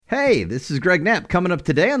Hey, this is Greg Knapp. Coming up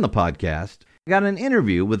today on the podcast, I got an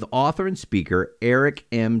interview with author and speaker Eric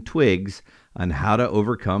M. Twiggs on how to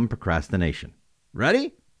overcome procrastination.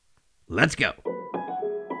 Ready? Let's go.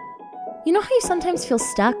 You know how you sometimes feel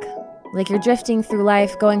stuck? Like you're drifting through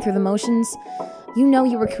life, going through the motions? You know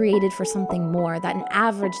you were created for something more, that an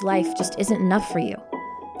average life just isn't enough for you.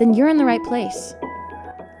 Then you're in the right place.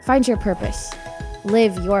 Find your purpose.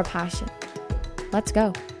 Live your passion. Let's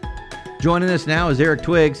go. Joining us now is Eric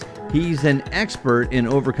Twiggs. He's an expert in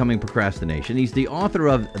overcoming procrastination. He's the author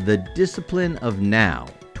of The Discipline of Now,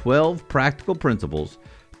 12 Practical Principles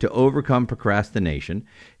to Overcome Procrastination.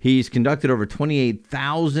 He's conducted over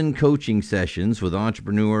 28,000 coaching sessions with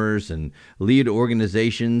entrepreneurs and lead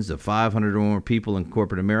organizations of 500 or more people in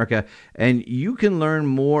corporate America. And you can learn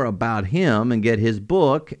more about him and get his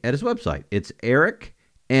book at his website. It's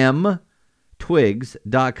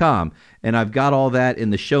ericmtwiggs.com. And I've got all that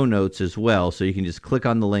in the show notes as well, so you can just click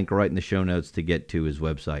on the link right in the show notes to get to his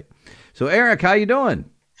website. So Eric, how you doing?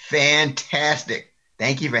 Fantastic.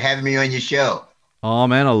 Thank you for having me on your show. Oh,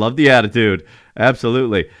 man, I love the attitude.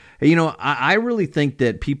 Absolutely. Hey, you know, I really think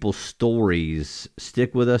that people's stories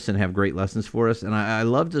stick with us and have great lessons for us. And I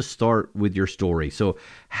love to start with your story. So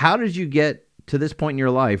how did you get to this point in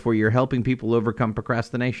your life where you're helping people overcome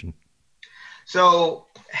procrastination? So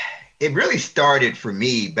it really started for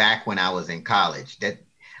me back when I was in college. That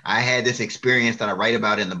I had this experience that I write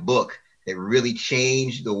about in the book that really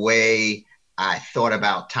changed the way I thought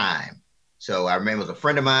about time. So I remember it was a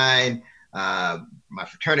friend of mine, my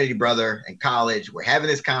fraternity brother in college. We're having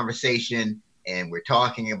this conversation and we're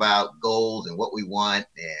talking about goals and what we want.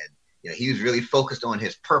 And he was really focused on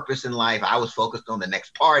his purpose in life. I was focused on the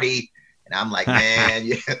next party. And I'm like, man,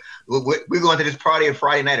 we're going to this party on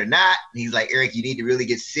Friday night or not? And he's like, Eric, you need to really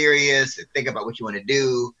get serious and think about what you want to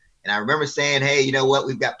do. And I remember saying, hey, you know what?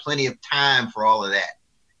 We've got plenty of time for all of that.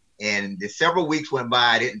 And several weeks went by.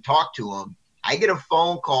 I didn't talk to him. I get a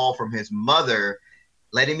phone call from his mother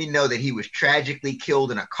letting me know that he was tragically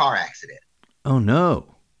killed in a car accident. Oh,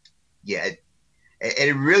 no. Yeah. And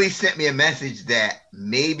it really sent me a message that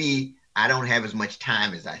maybe I don't have as much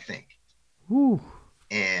time as I think. Whew.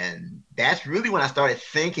 And that's really when I started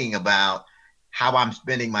thinking about how I'm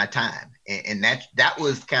spending my time. And that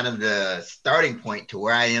was kind of the starting point to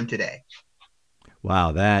where I am today.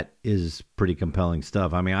 Wow, that is pretty compelling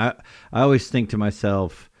stuff. I mean, I always think to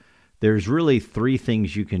myself, there's really three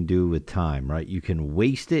things you can do with time, right? You can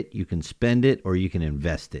waste it, you can spend it, or you can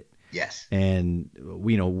invest it. Yes. And,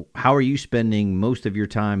 how are you spending most of your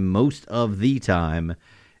time, most of the time,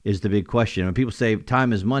 is the big question. When people say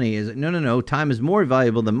time is money, no, time is more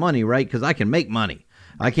valuable than money, right? Because I can make money.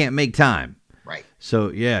 I can't make time. Right. So,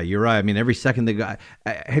 yeah, you're right. I mean, every second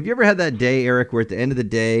have you ever had that day, Eric, where at the end of the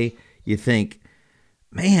day, you think,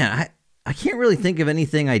 man, I can't really think of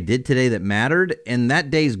anything I did today that mattered, and that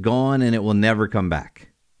day's gone and it will never come back.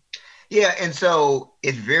 Yeah, and so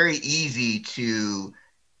it's very easy to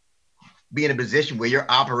be in a position where you're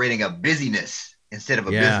operating a busyness instead of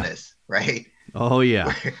a business, right? Oh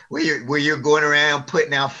yeah, where you're going around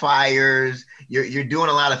putting out fires, you're doing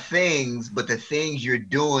a lot of things, but the things you're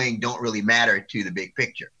doing don't really matter to the big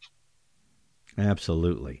picture.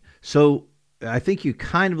 Absolutely. So I think you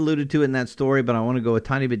kind of alluded to it in that story, but I want to go a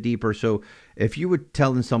tiny bit deeper. So if you were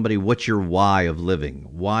telling somebody what's your why of living,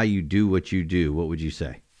 why you do what you do, what would you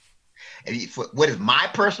say? What is my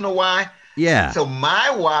personal why? Yeah. So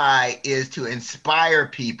my why is to inspire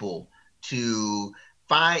people to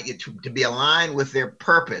to be aligned with their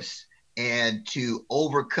purpose and to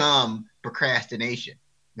overcome procrastination.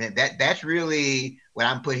 That's really what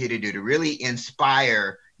I'm put here to do, to really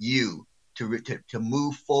inspire you to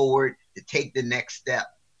move forward, to take the next step,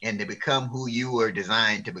 and to become who you were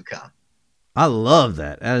designed to become. I love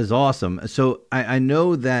that. That is awesome. So I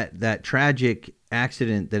know that tragic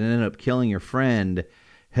accident that ended up killing your friend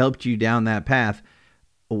helped you down that path.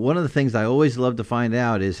 One of the things I always love to find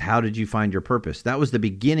out is, how did you find your purpose? That was the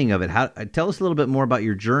beginning of it. Tell us a little bit more about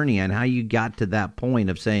your journey and how you got to that point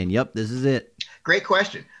of saying, yep, this is it. Great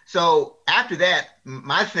question. So after that,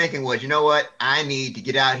 my thinking was, you know what? I need to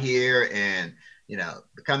get out here and,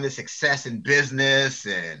 become this success in business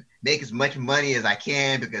and make as much money as I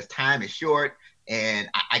can because time is short. And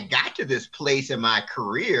I got to this place in my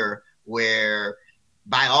career where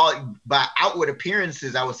by outward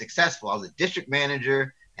appearances, I was successful. I was a district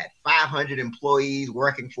manager, had 500 employees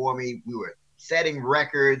working for me. We were setting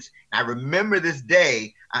records. I remember this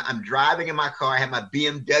day, I'm driving in my car. I had my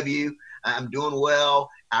BMW. I'm doing well.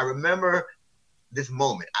 I remember this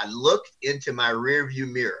moment. I looked into my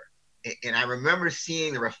rearview mirror and I remember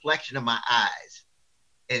seeing the reflection of my eyes.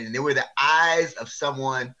 And they were the eyes of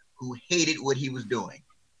someone who hated what he was doing.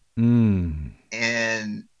 Mm.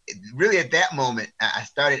 And really at that moment, I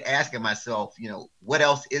started asking myself, what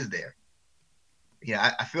else is there?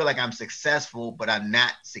 I feel like I'm successful, but I'm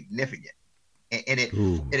not significant. And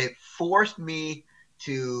Ooh. it forced me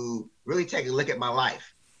to really take a look at my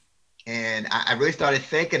life. And I really started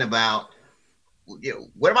thinking about,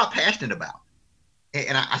 what am I passionate about?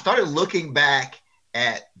 And I started looking back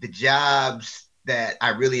at the jobs that I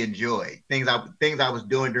really enjoyed, things I was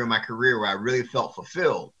doing during my career where I really felt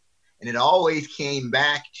fulfilled. And it always came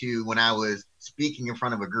back to when I was speaking in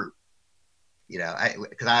front of a group,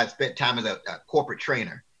 because I spent time as a corporate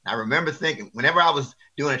trainer. I remember thinking, whenever I was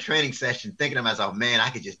doing a training session, thinking to myself, man, I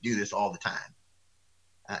could just do this all the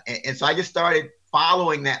time. And so I just started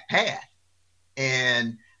following that path.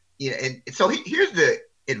 And, and so here's the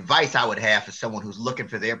advice I would have for someone who's looking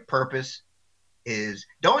for their purpose is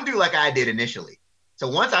don't do like I did initially. So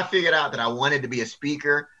once I figured out that I wanted to be a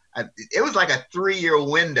speaker, it was like a 3-year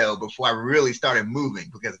window before I really started moving,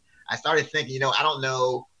 because I started thinking, I don't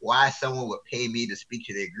know why someone would pay me to speak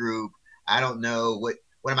to their group. I don't know what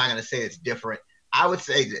am I going to say that's different. I would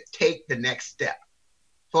say that take the next step.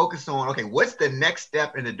 Focus on, okay, what's the next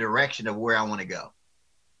step in the direction of where I want to go?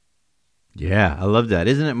 Yeah, I love that.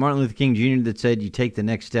 Isn't it Martin Luther King Jr. that said you take the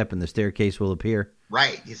next step and the staircase will appear?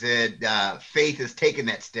 Right. He said faith is taking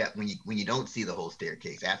that step when you don't see the whole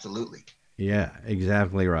staircase. Absolutely. Yeah,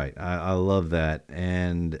 exactly right. I love that.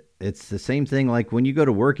 And it's the same thing like when you go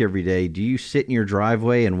to work every day, do you sit in your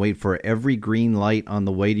driveway and wait for every green light on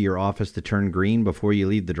the way to your office to turn green before you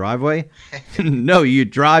leave the driveway? No, you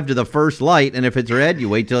drive to the first light, and if it's red, you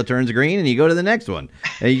wait till it turns green and you go to the next one.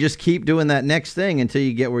 And you just keep doing that next thing until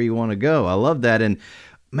you get where you want to go. I love that. And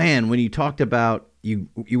man, when you talked about you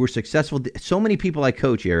were successful, so many people I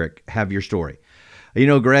coach, Eric, have your story.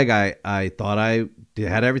 Greg, I thought I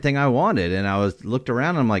had everything I wanted, and I looked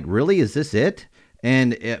around and I'm like, really, is this it?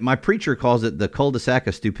 And my preacher calls it the cul-de-sac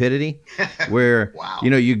of stupidity, where, wow.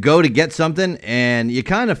 You go to get something and you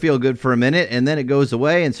kind of feel good for a minute and then it goes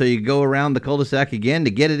away. And so you go around the cul-de-sac again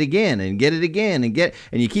to get it again and get it again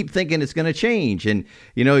and you keep thinking it's going to change. And,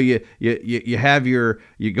 you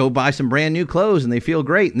go buy some brand new clothes and they feel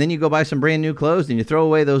great. And then you go buy some brand new clothes and you throw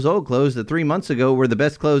away those old clothes that 3 months ago were the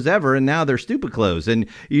best clothes ever. And now they're stupid clothes. And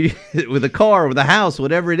you, with a car, with a house,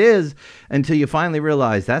 whatever it is, until you finally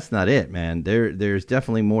realize that's not it, man. There's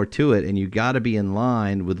definitely more to it, and you got to be in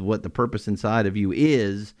line with what the purpose inside of you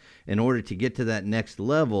is in order to get to that next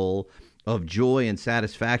level of joy and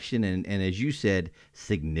satisfaction and as you said,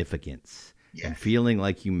 significance. Yes. And feeling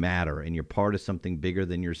like you matter and you're part of something bigger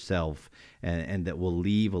than yourself and that will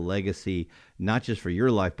leave a legacy not just for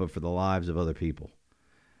your life but for the lives of other people.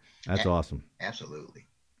 That's awesome. Absolutely.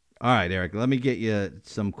 All right, Eric, let me get you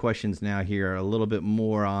some questions now here, a little bit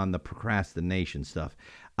more on the procrastination stuff.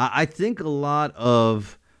 I think a lot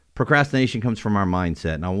of procrastination comes from our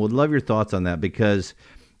mindset, and I would love your thoughts on that because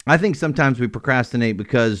I think sometimes we procrastinate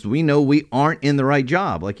because we know we aren't in the right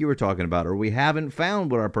job, like you were talking about, or we haven't found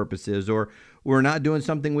what our purpose is, or we're not doing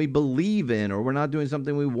something we believe in, or we're not doing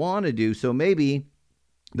something we want to do. So maybe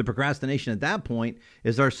the procrastination at that point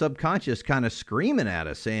is our subconscious kind of screaming at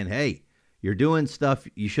us saying, hey, you're doing stuff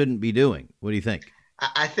you shouldn't be doing. What do you think?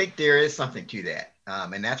 I think there is something to that.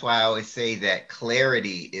 And that's why I always say that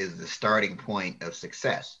clarity is the starting point of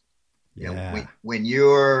success. Yeah. When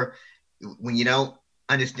you don't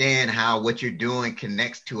understand how what you're doing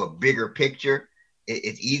connects to a bigger picture,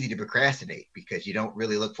 it's easy to procrastinate because you don't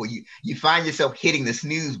really look for you find yourself hitting the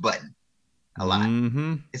snooze button a lot.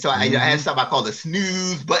 Mm-hmm. And so I have something I call the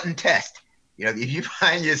snooze button test. If you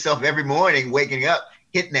find yourself every morning waking up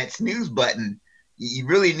hitting that snooze button, you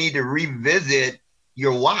really need to revisit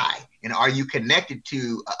your why. And are you connected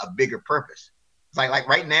to a bigger purpose? It's like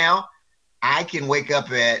right now, I can wake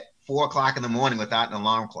up at 4:00 in the morning without an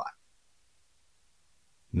alarm clock.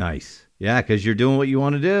 Nice. Yeah, because you're doing what you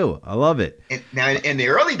want to do. I love it. And now in the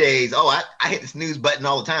early days, I hit the snooze button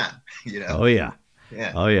all the time. Oh, yeah.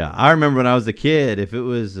 Yeah. Oh, yeah. I remember when I was a kid, if it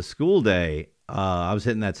was a school day, I was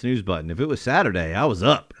hitting that snooze button. If it was Saturday, I was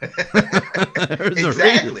up.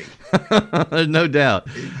 Exactly. There's no doubt.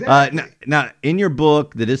 Exactly. Now, in your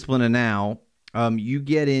book, The Discipline of Now, you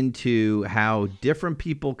get into how different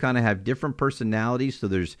people kind of have different personalities. So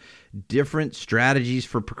there's different strategies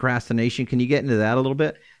for procrastination. Can you get into that a little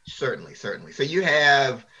bit? Certainly. So you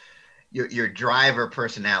have your driver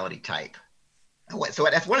personality type. So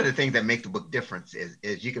that's one of the things that makes the book different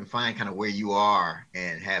is you can find kind of where you are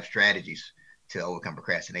and have strategies to overcome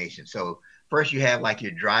procrastination. So first you have like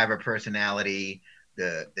your driver personality,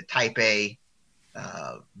 the type A.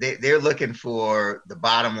 They're looking for the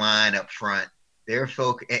bottom line up front. They're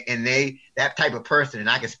that type of person, and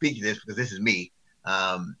I can speak to this because this is me.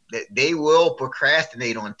 They will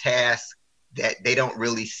procrastinate on tasks that they don't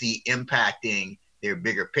really see impacting their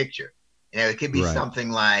bigger picture. And it could be Right. something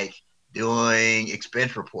like doing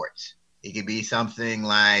expense reports. It could be something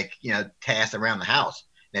like, tasks around the house.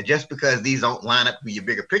 Now, just because these don't line up with your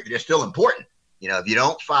bigger picture, they're still important. If you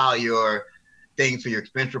don't file your things for your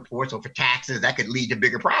expense reports or for taxes, that could lead to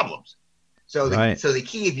bigger problems. So the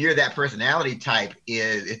key, if you're that personality type,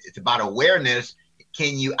 is it's about awareness.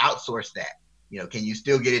 Can you outsource that? Can you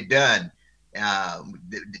still get it done?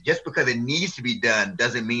 Just because it needs to be done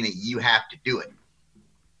doesn't mean that you have to do it.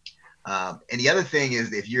 And the other thing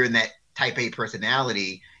is, if you're in that type A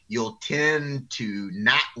personality, you'll tend to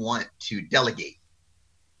not want to delegate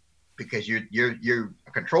because you're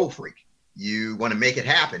a control freak. You want to make it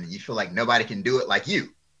happen. You feel like nobody can do it like you,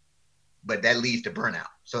 but that leads to burnout.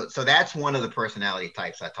 So that's one of the personality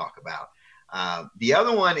types I talk about. The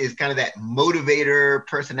other one is kind of that motivator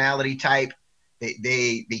personality type.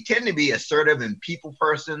 They tend to be assertive and people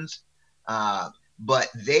persons, but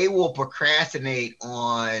they will procrastinate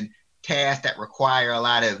on tasks that require a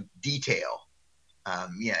lot of detail.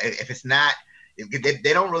 If it's not,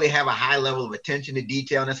 they don't really have a high level of attention to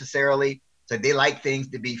detail necessarily. So they like things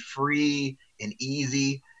to be free and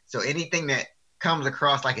easy. So anything that comes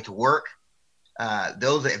across like it's work,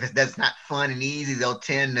 if that's not fun and easy, they'll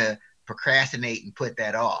tend to procrastinate and put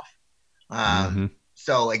that off.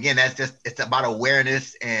 So again, it's about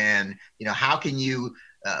awareness and, how can you,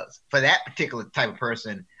 for that particular type of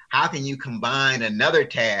person, how can you combine another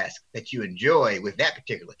task that you enjoy with that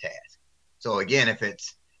particular task? So again, if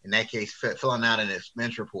it's, in that case, filling out an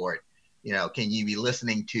expense report, can you be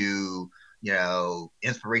listening to,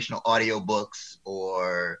 inspirational audiobooks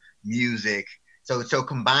or music? So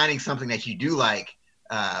combining something that you do like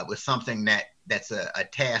with something that's a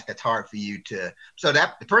task that's hard for you to. So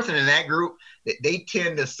that the person in that group, they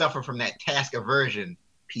tend to suffer from that task aversion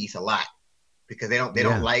piece a lot because they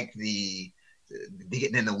don't like the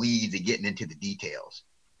getting in the weeds and getting into the details.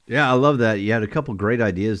 Yeah, I love that. You had a couple great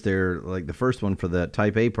ideas there. Like the first one for the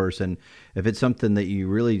type A person, if it's something that you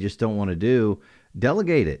really just don't want to do,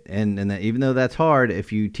 delegate it. And that, even though that's hard,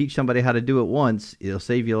 if you teach somebody how to do it once, it'll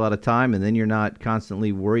save you a lot of time, and then you're not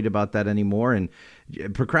constantly worried about that anymore. And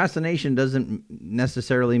procrastination doesn't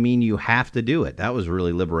necessarily mean you have to do it. That was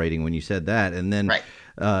really liberating when you said that. And then,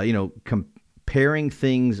 comparing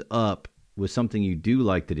things up with something you do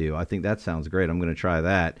like to do, I think that sounds great. I'm going to try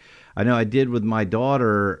that. I know I did with my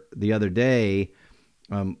daughter the other day.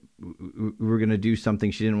 We were going to do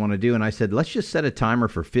something she didn't want to do, and I said, let's just set a timer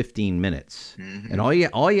for 15 minutes. Mm-hmm. And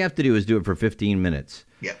all you have to do is do it for 15 minutes.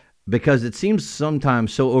 Yeah. Because it seems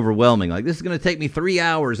sometimes so overwhelming. Like, this is going to take me 3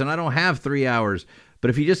 hours, and I don't have 3 hours. But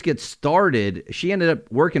if you just get started, she ended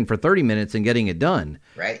up working for 30 minutes and getting it done.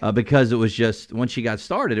 Right. Because it was just, once she got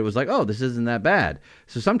started, it was like, oh, this isn't that bad.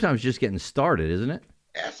 So sometimes just getting started, isn't it?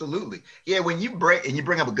 Absolutely. Yeah, when you break, and you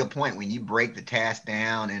bring up a good point, when you break the task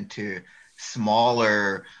down into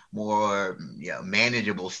smaller, more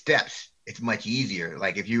manageable steps, it's much easier.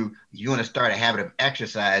 Like if you want to start a habit of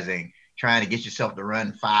exercising, trying to get yourself to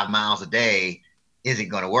run 5 miles a day isn't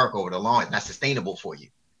going to work over the long. It's not sustainable for you.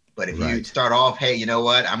 But if you start off, hey, you know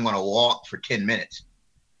what? I'm going to walk for 10 minutes,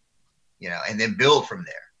 and then build from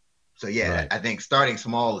there. So, I think starting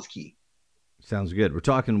small is key. Sounds good. We're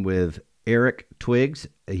talking with Eric Twiggs.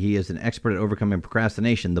 He is an expert at overcoming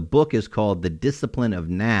procrastination. The book is called The Discipline of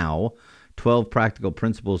Now, 12 Practical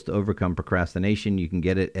Principles to Overcome Procrastination. You can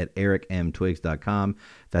get it at ericmtwiggs.com.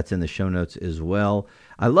 That's in the show notes as well.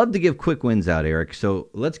 I love to give quick wins out, Eric. So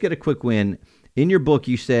let's get a quick win. In your book,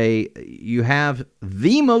 you say you have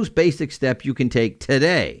the most basic step you can take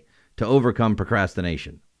today to overcome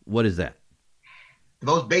procrastination. What is that? The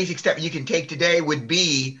most basic step you can take today would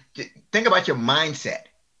be to think about your mindset.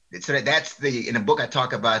 So that's in the book I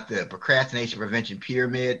talk about the procrastination prevention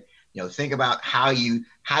pyramid. Think about how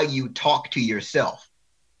you talk to yourself,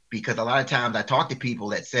 because a lot of times I talk to people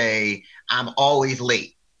that say, I'm always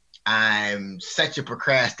late. I'm such a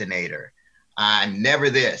procrastinator. I'm never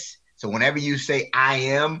this. So whenever you say I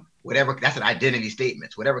am, whatever, that's an identity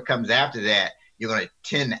statement. So whatever comes after that, you're going to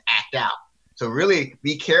tend to act out. So really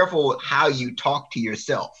be careful with how you talk to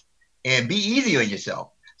yourself and be easy on yourself.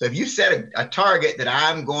 So if you set a target that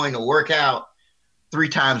I'm going to work out 3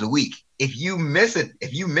 times a week, if you miss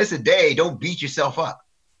a day, don't beat yourself up.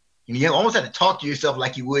 You almost have to talk to yourself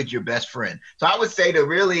like you would your best friend. So I would say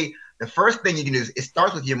the first thing you can do is it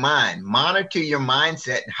starts with your mind. Monitor your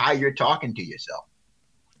mindset and how you're talking to yourself.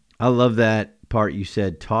 I love that part you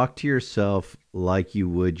said, talk to yourself like you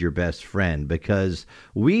would your best friend, because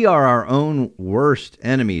we are our own worst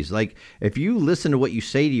enemies. Like if you listen to what you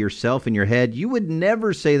say to yourself in your head, you would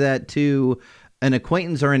never say that to an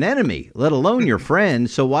acquaintance or an enemy, let alone your friend.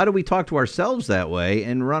 So why do we talk to ourselves that way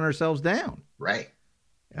and run ourselves down? Right.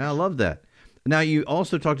 I love that. Now, you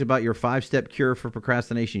also talked about your 5-step cure for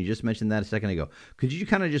procrastination. You just mentioned that a second ago. Could you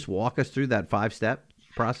kind of just walk us through that 5-step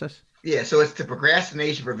process? Yeah, so it's the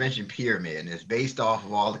procrastination prevention pyramid, and it's based off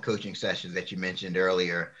of all the coaching sessions that you mentioned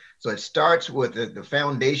earlier. So it starts with the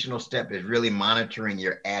foundational step is really monitoring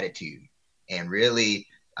your attitude and really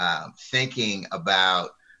thinking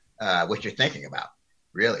about what you're thinking about,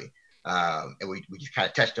 really. And we just kind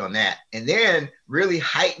of touched on that. And then really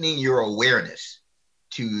heightening your awareness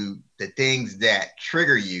to the things that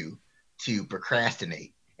trigger you to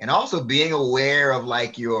procrastinate. And also being aware of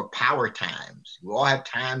like your power times. We all have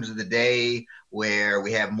times of the day where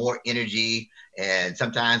we have more energy, and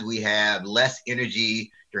sometimes we have less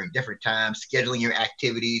energy during different times. Scheduling your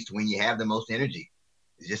activities to when you have the most energy.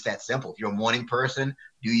 It's just that simple. If you're a morning person,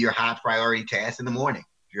 do your high priority tasks in the morning.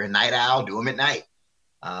 If you're a night owl, do them at night.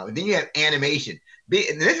 And then you have animation.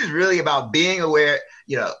 And this is really about being aware,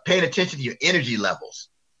 paying attention to your energy levels,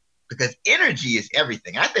 because energy is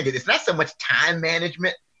everything. I think it's not so much time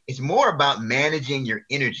management. It's more about managing your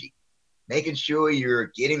energy, making sure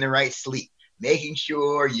you're getting the right sleep, making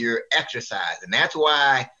sure you're exercising. And that's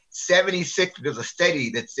why there's a study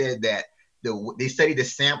that said that they studied the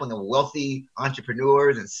sampling of wealthy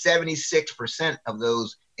entrepreneurs, and 76% of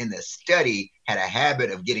those in the study had a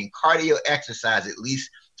habit of getting cardio exercise at least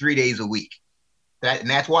 3 days a week. And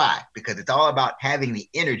that's why, because it's all about having the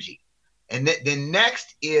energy. And then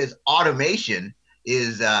next is automation,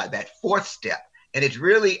 is that 4th step. And it's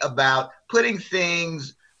really about putting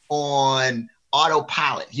things on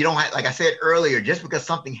autopilot. You don't have, like I said earlier, just because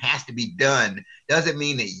something has to be done doesn't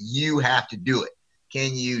mean that you have to do it.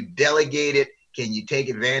 Can you delegate it? Can you take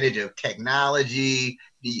advantage of technology?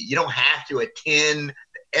 You don't have to attend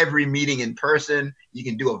every meeting in person. You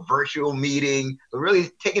can do a virtual meeting, but really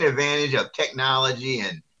taking advantage of technology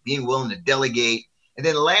and being willing to delegate. And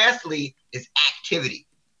then lastly is activity.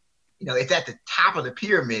 It's at the top of the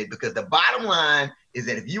pyramid, because the bottom line is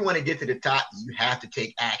that if you want to get to the top, you have to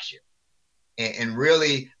take action and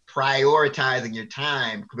really prioritizing your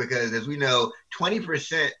time, because as we know,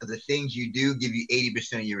 20% of the things you do give you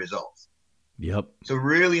 80% of your results. Yep. So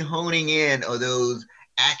really honing in on those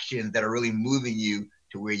actions that are really moving you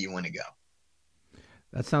to where you want to go.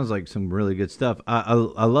 That sounds like some really good stuff. I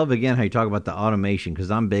love, again, how you talk about the automation, because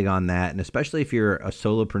I'm big on that. And especially if you're a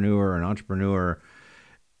solopreneur or an entrepreneur,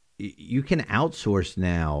 you can outsource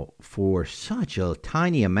now for such a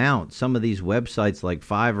tiny amount. Some of these websites like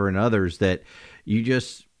Fiverr and others that you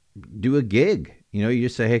just do a gig. You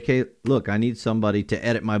just say, hey, Kate, look, I need somebody to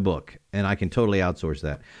edit my book, and I can totally outsource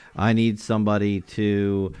that. I need somebody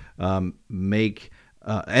to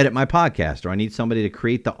edit my podcast, or I need somebody to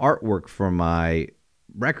create the artwork for my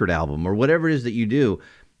record album, or whatever it is that you do.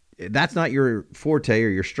 That's not your forte or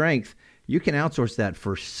your strength. You can outsource that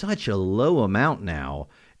for such a low amount now.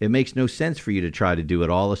 It makes no sense for you to try to do it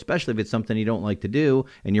all, especially if it's something you don't like to do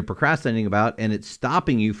and you're procrastinating about, and it's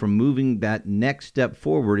stopping you from moving that next step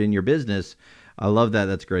forward in your business. I love that.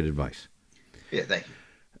 That's great advice. Yeah, thank you.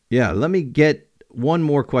 Yeah, let me get one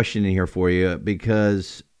more question in here for you,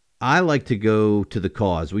 because I like to go to the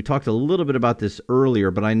cause. We talked a little bit about this earlier,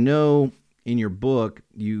 but I know in your book,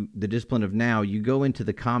 The Discipline of Now, you go into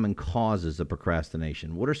the common causes of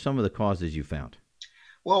procrastination. What are some of the causes you found?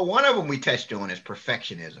 Well, one of them we touched on is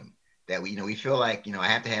perfectionism. That we feel like, I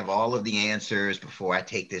have to have all of the answers before I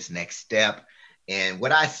take this next step. And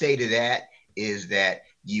what I say to that is that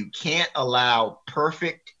you can't allow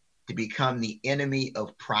perfect to become the enemy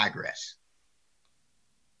of progress.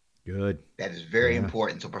 Good. That is very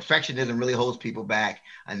important. So perfectionism really holds people back.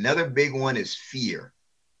 Another big one is fear.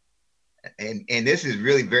 And this is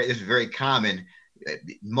very common.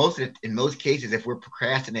 In most cases, if we're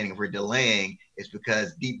procrastinating, if we're delaying, it's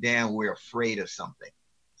because deep down we're afraid of something.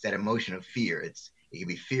 It's that emotion of fear. It can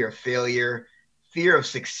be fear of failure, fear of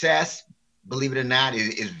success. Believe it or not,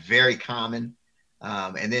 is very common.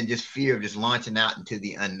 And then just fear of just launching out into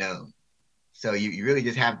the unknown. So you really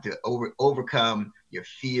just have to overcome your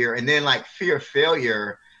fear. And then like fear of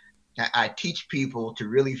failure, I teach people to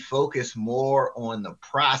really focus more on the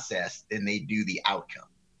process than they do the outcome.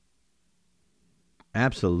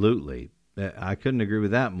 Absolutely. I couldn't agree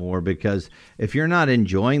with that more, because if you're not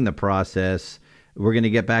enjoying the process, we're going to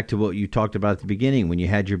get back to what you talked about at the beginning when you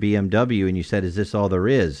had your BMW and you said, is this all there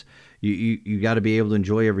is? You got to be able to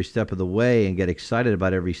enjoy every step of the way and get excited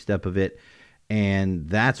about every step of it. And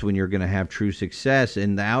that's when you're going to have true success.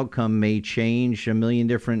 And the outcome may change a million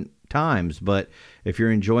different times, but if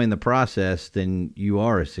you're enjoying the process, then you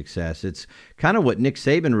are a success. It's kind of what Nick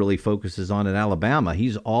Saban really focuses on at Alabama.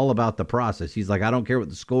 He's all about the process. He's like, I don't care what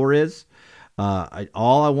the score is.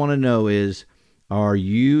 All I want to know is, are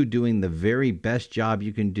you doing the very best job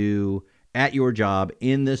you can do at your job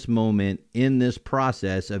in this moment, in this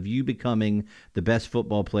process of you becoming the best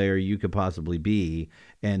football player you could possibly be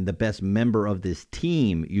and the best member of this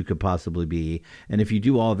team you could possibly be. And if you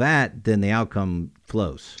do all that, then the outcome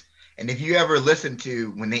flows. And if you ever listen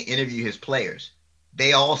to when they interview his players,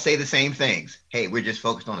 they all say the same things. Hey, we're just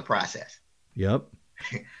focused on the process. Yep.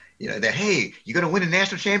 That, hey, you're going to win a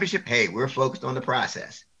national championship. Hey, we're focused on the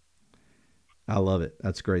process. I love it.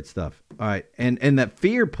 That's great stuff. All right. And that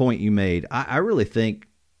fear point you made, I really think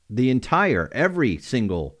every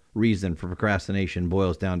single reason for procrastination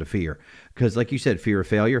boils down to fear. Because like you said, fear of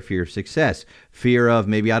failure, fear of success, fear of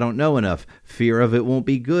maybe I don't know enough, fear of it won't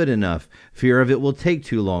be good enough, fear of it will take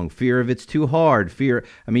too long, fear of it's too hard,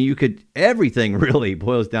 everything really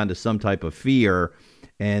boils down to some type of fear,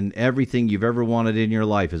 and everything you've ever wanted in your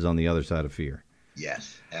life is on the other side of fear.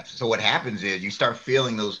 Yes. So what happens is you start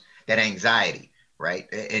feeling that anxiety, right?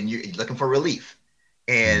 And you're looking for relief.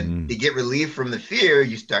 And to get relief from the fear,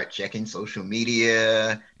 you start checking social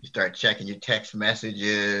media, you start checking your text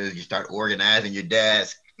messages, you start organizing your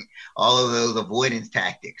desk, all of those avoidance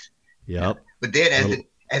tactics. Yep. But then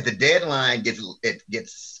as the deadline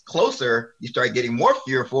gets closer, you start getting more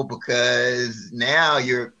fearful because now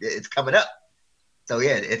it's coming up. So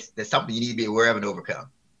yeah, it's something you need to be aware of and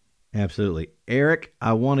overcome. Absolutely. Eric,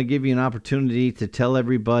 I want to give you an opportunity to tell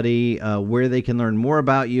everybody where they can learn more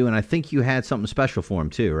about you. And I think you had something special for them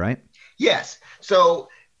too, right? Yes. So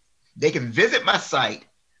they can visit my site,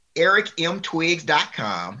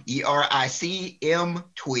 ericmtwiggs.com, ERICM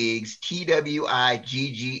Twigs.com.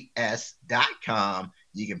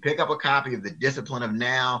 You can pick up a copy of The Discipline of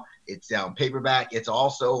Now. It's on paperback. It's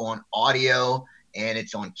also on audio, and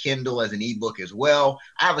it's on Kindle as an ebook as well.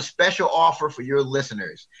 I have a special offer for your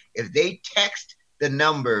listeners. If they text the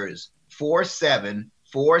numbers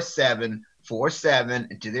 474747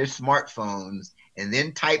 into their smartphones and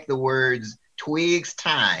then type the words Twigs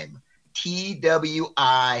Time, TWIGGS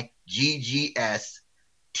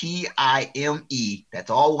TIME, that's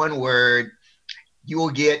all one word, you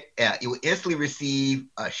will instantly receive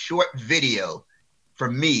a short video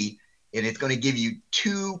from me. And it's going to give you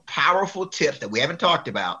 2 powerful tips that we haven't talked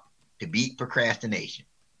about to beat procrastination.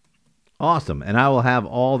 Awesome. And I will have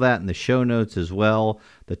all that in the show notes as well.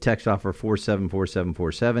 The text offer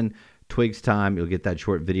 474747, Twigs Time. You'll get that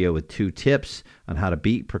short video with 2 tips on how to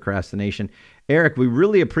beat procrastination. Eric, we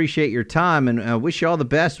really appreciate your time and I wish you all the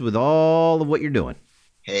best with all of what you're doing.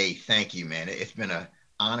 Hey, thank you, man. It's been an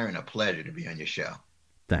honor and a pleasure to be on your show.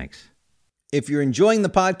 Thanks. If you're enjoying the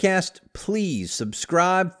podcast, please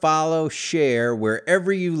subscribe, follow, share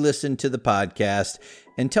wherever you listen to the podcast,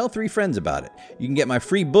 and tell 3 friends about it. You can get my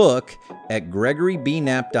free book at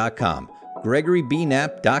gregorybknapp.com.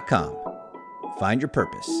 gregorybknapp.com. Find your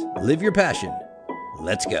purpose. Live your passion.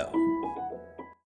 Let's go.